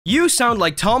You sound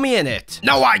like TommyInnit.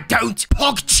 No, I don't,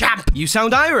 PogChamp. You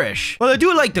sound Irish. Well, I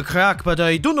do like the crack, but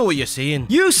I don't know what you're saying.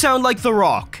 You sound like The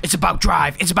Rock. It's about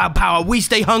drive. It's about power. We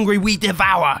stay hungry. We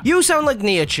devour. You sound like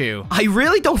Neochu. I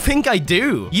really don't think I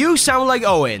do. You sound like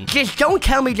Owen. Just don't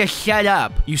tell me to shut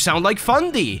up. You sound like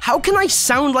Fundy. How can I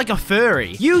sound like a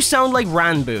furry? You sound like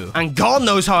Ranboo. And God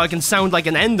knows how I can sound like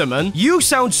an Enderman. You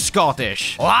sound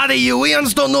Scottish. A lot of you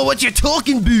Ians don't know what you're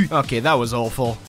talking about. Okay, that was awful.